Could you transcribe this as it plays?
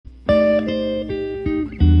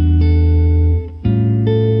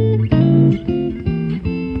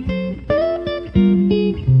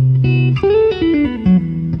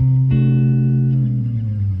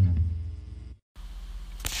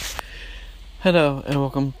Hello and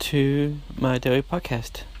welcome to my daily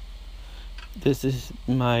podcast. This is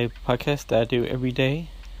my podcast that I do every day.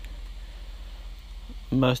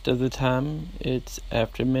 Most of the time it's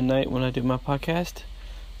after midnight when I do my podcast.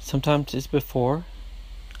 Sometimes it's before.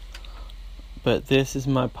 But this is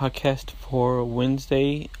my podcast for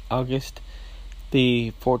Wednesday, August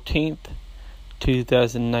the 14th,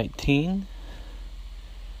 2019.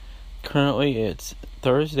 Currently it's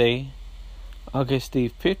Thursday, August the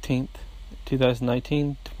 15th.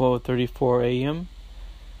 2019, 12:34 a.m.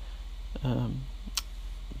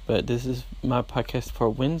 But this is my podcast for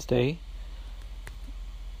Wednesday,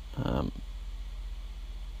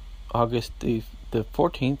 August the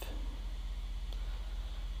 14th.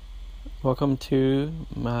 Welcome to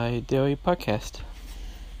my daily podcast.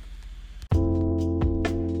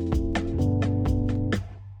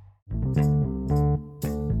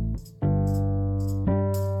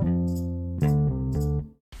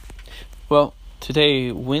 Well,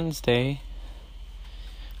 today, Wednesday,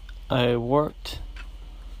 I worked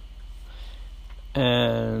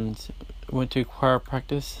and went to choir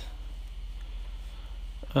practice.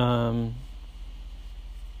 That's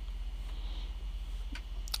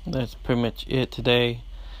pretty much it today.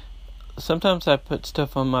 Sometimes I put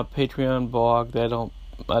stuff on my Patreon blog that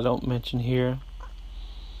I don't mention here.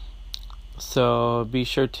 So be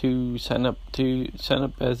sure to sign up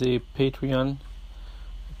as a patron.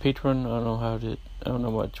 I don't know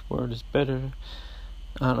which word is better.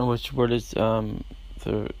 I don't know which word is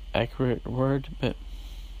the accurate word, but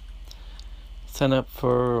sign up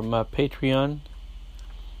for my Patreon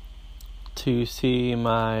to see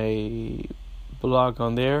my blog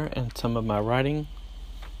on there and some of my writing.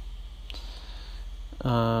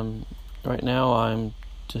 Right now I'm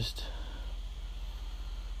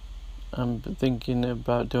thinking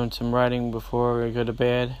about doing some writing before I go to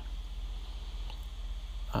bed.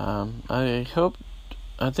 I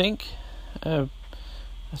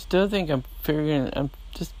still think I'm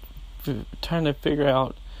just trying to figure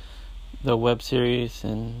out the web series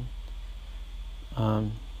and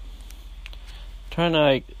trying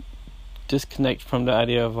to disconnect from the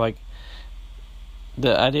idea of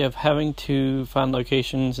having to find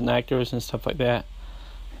locations and actors and stuff like that.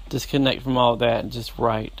 Disconnect from all of that and just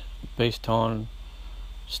write based on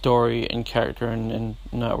story and character and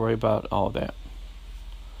not worry about all of that.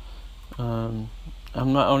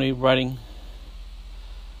 I'm not only writing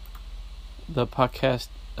the podcast.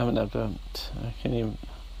 I'm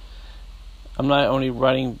not only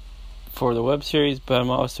writing for the web series, but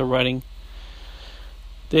I'm also writing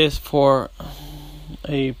this for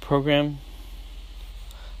a program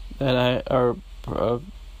that I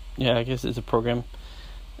guess it's a program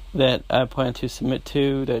that I plan to submit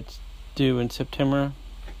to. That's due in September.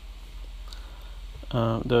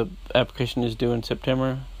 The application is due in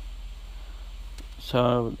September.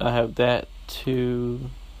 So I have that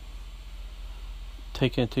to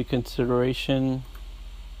take into consideration.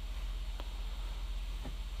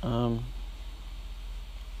 But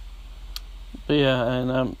yeah,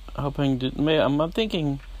 and I'm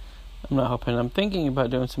thinking about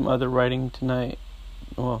doing some other writing tonight.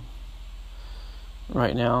 Well,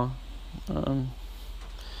 right now,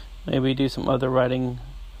 maybe do some other writing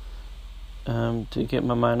to get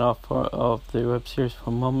my mind off of the web series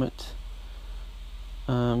for a moment.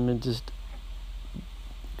 And just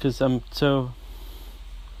because I've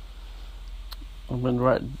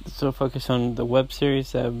been so focused on the web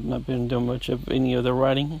series, I've not been doing much of any other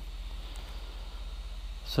writing.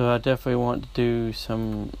 So I definitely want to do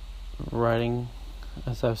some writing.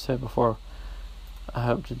 As I've said before, I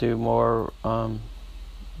hope to do more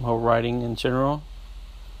writing in general.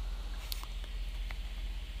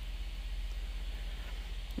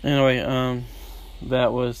 Anyway,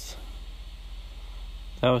 that was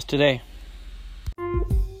today.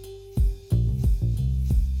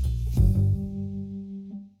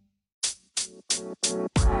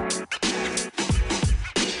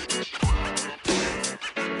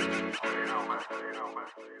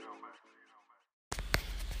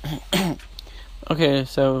 Okay,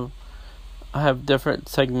 so I have different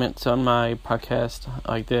segments on my podcast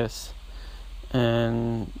like this,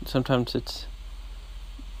 and sometimes it's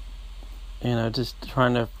just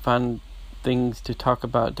trying to find things to talk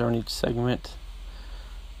about during each segment.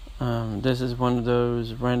 This is one of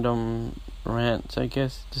those random rants, I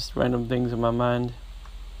guess, just random things in my mind.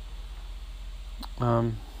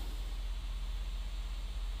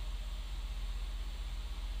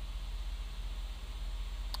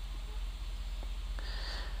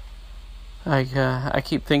 I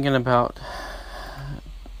keep thinking about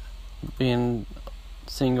being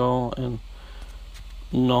single and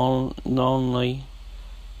lonely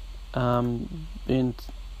being,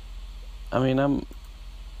 I mean, I'm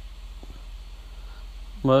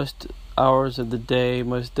most hours of the day,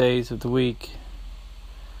 most days of the week,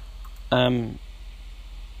 I'm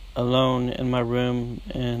alone in my room,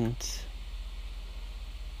 and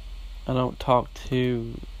I don't talk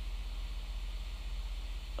to,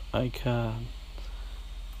 like, I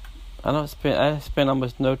spend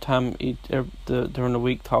almost no time during the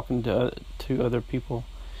week talking to other people,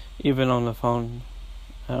 even on the phone.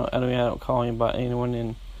 I don't call anyone,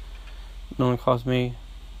 and no one calls me,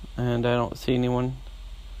 and I don't see anyone.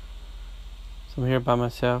 So I'm here by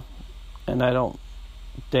myself, and I don't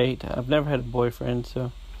date. I've never had a boyfriend,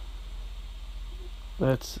 so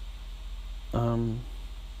that's whatever.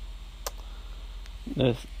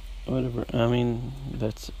 I mean,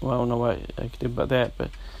 I don't know what I could do about that,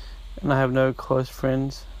 and I have no close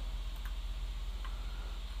friends,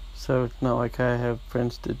 so it's not like I have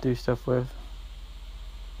friends to do stuff with.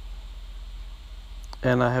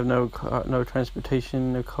 And I have no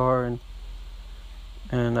transportation, no car,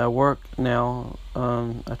 and I work now.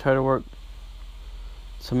 I try to work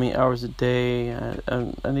so many hours a day.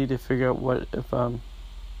 I need to figure out what if I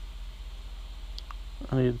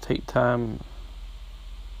need to take time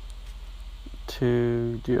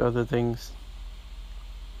to do other things.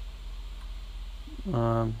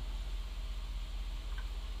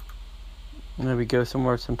 Maybe go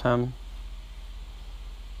somewhere sometime.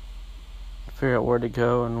 Figure out where to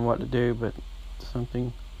go and what to do, but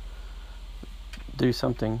do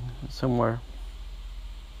something somewhere.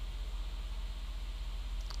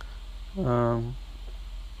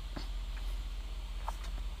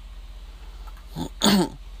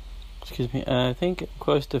 Excuse me. I think I'm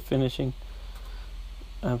close to finishing.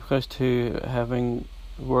 I'm close to having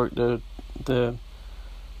worked the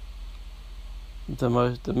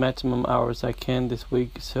maximum hours I can this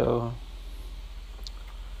week, so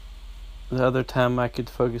the other time I could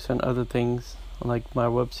focus on other things like my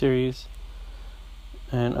web series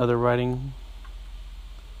and other writing.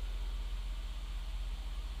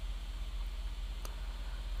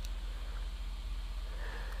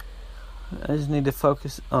 I just need to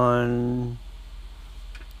focus on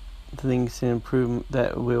things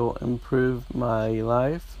that will improve my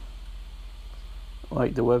life,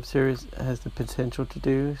 like the web series has the potential to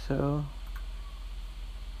do so.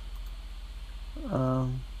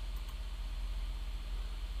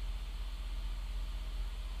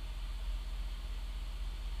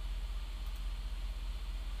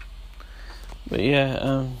 But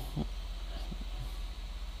yeah,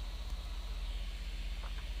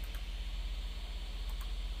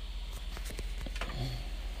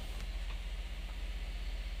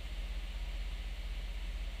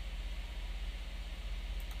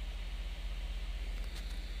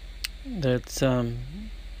 that's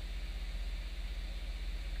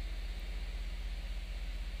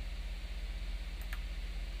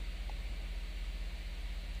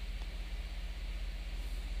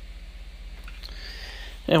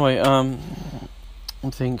anyway, I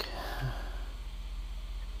think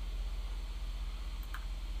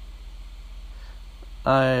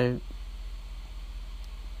I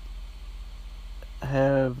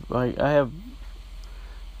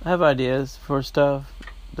have ideas for stuff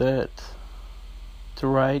to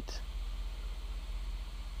write,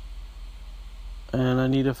 and I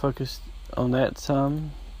need to focus on that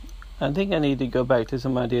some. I think I need to go back to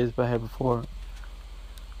some ideas I had before,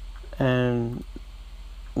 and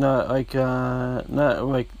not like not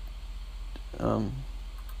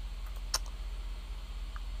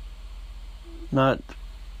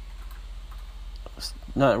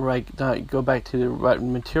go back to the right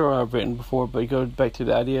material I've written before, but go back to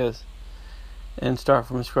the ideas and start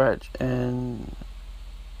from scratch. And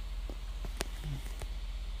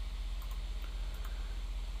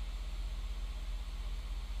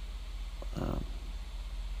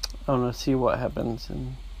I want to see what happens,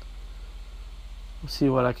 and see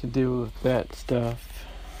what I could do with that stuff.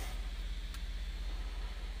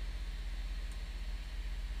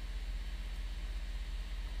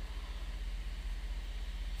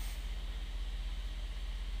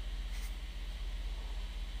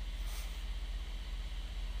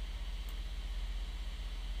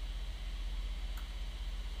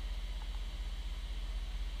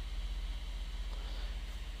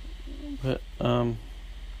 But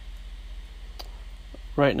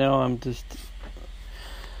right now I'm just,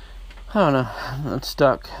 I don't know, I'm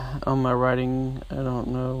stuck on my writing. I don't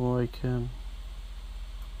know, like I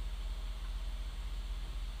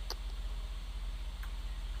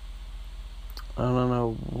don't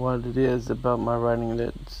know what it is about my writing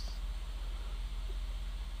that's,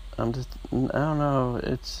 I don't know,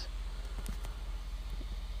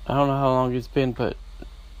 I don't know how long it's been, but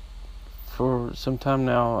for some time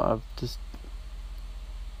now, I've just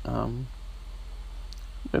been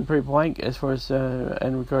pretty blank as far as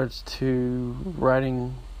in regards to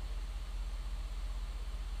writing.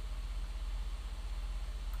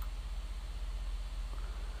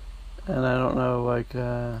 And I don't know, I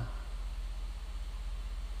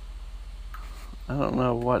don't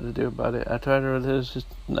know what to do about it. I try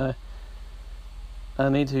to I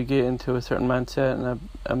need to get into a certain mindset, and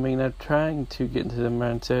I'm trying to get into the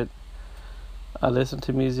mindset. I listen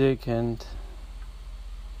to music, and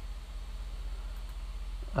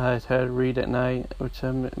I try to read at night, which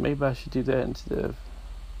maybe I should do that instead of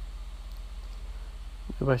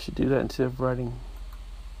writing.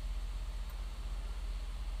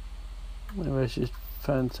 Maybe I should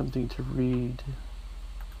find something to read.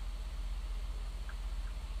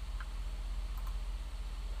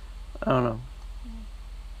 I don't know.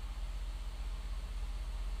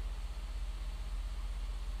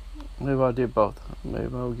 Maybe I'll do both.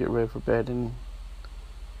 Maybe I'll get ready for bed and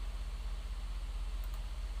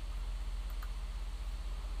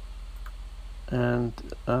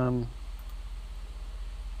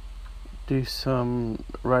do some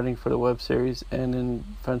writing for the web series, and then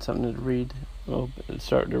find something to read. Well,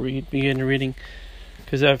 begin reading,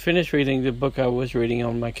 because I finished reading the book I was reading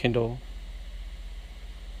on my Kindle.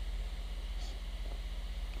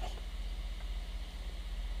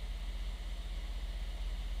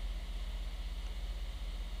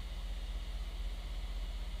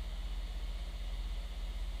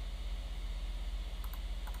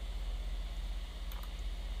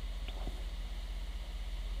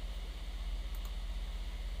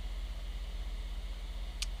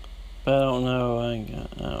 But I don't know. I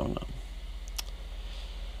don't know.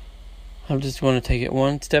 I just want to take it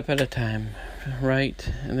one step at a time,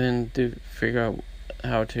 right? And then figure out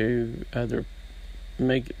how to either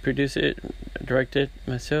produce it, direct it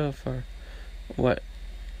myself, or what.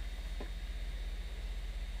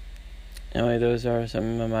 Anyway, those are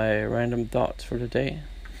some of my random thoughts for today.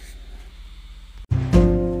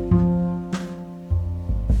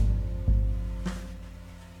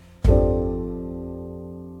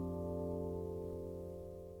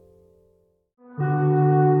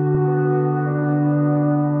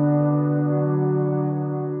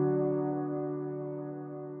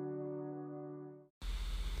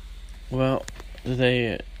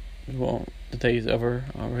 Well, the day is over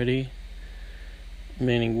already,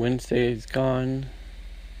 meaning Wednesday is gone.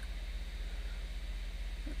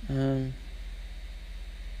 And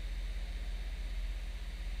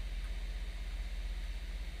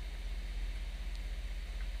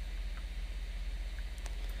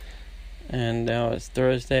now it's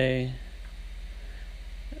Thursday.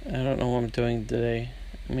 I don't know what I'm doing today.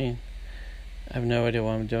 I have no idea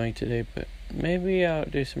what I'm doing today, but maybe I'll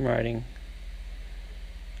do some writing.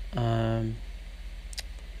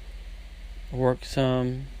 Work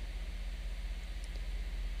some.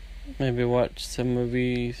 Maybe watch some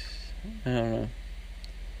movies. I don't know.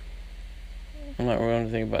 I'm not really going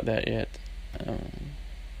to think about that yet.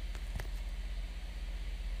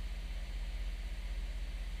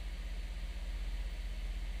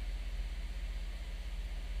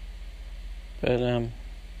 But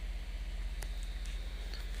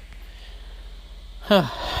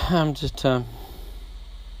I'm just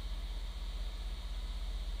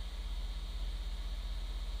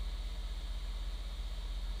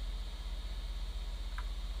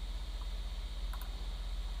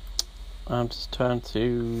I'm just trying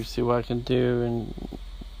to see what I can do and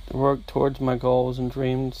work towards my goals and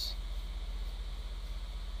dreams.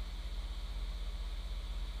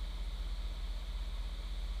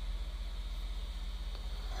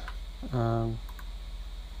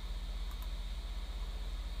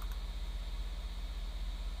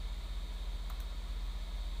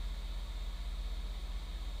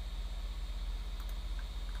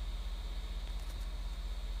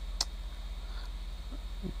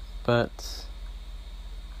 But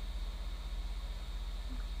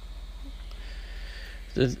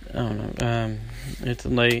I don't know. It's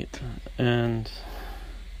late, and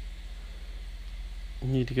I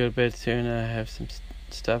need to go to bed soon. I have some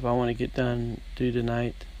stuff I want to get do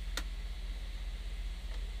tonight.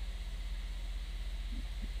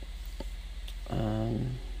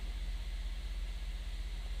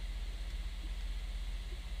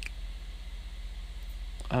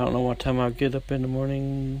 I don't know what time I'll get up in the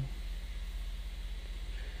morning,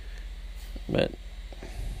 but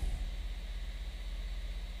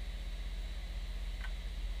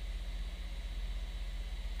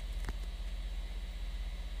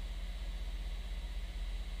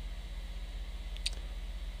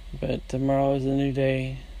tomorrow is a new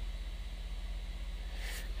day.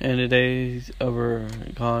 and the day's over,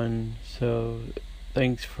 gone. So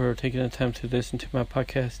thanks for taking the time to listen to my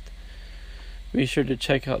podcast. Be sure to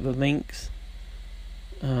check out the links.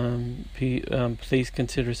 Please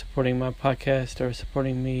consider supporting my podcast or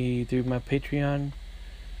supporting me through my Patreon.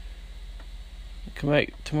 Come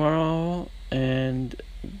back tomorrow, and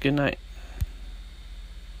good night.